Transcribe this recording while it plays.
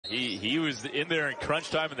he was in there in crunch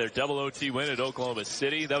time in their double OT win at Oklahoma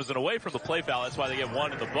City. That was an away from the play foul. That's why they get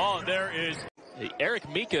one in the ball. And there is Eric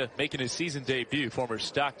Mika making his season debut, former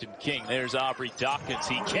Stockton King. There's Aubrey Dawkins.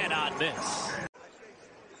 He cannot miss.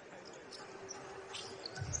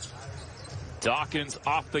 Dawkins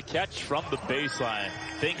off the catch from the baseline.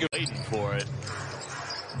 Think of waiting for it.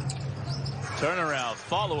 Turnaround,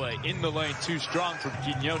 fall away in the lane, too strong from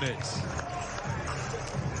Quinones.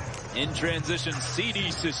 In transition, CD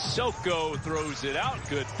Sissoko throws it out.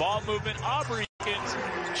 Good ball movement. Aubrey Dawkins,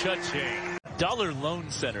 cha-ching. Dollar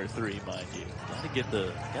Loan Center 3, mind you.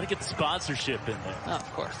 Gotta get the sponsorship in there. Oh,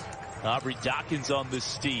 of course. Aubrey Dawkins on the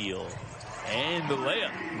steal. And the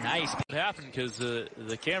layup. Nice. It happened because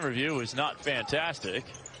the camera view was not fantastic.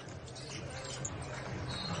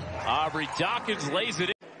 Aubrey Dawkins lays it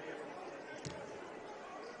in.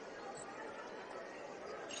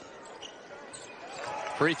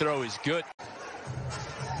 Free throw is good.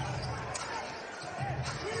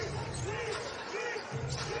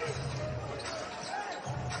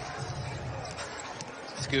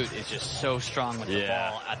 Scoot is just so strong with the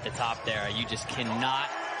ball at the top there. You just cannot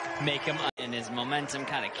make him, and his momentum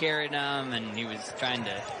kind of carried him, and he was trying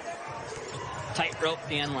to tightrope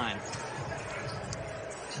the end line.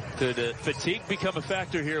 Could fatigue become a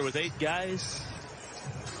factor here with 8 guys?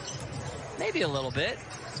 Maybe a little bit,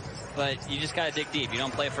 but you just got to dig deep. You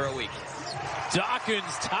don't play for a week.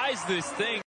 Dawkins ties this thing.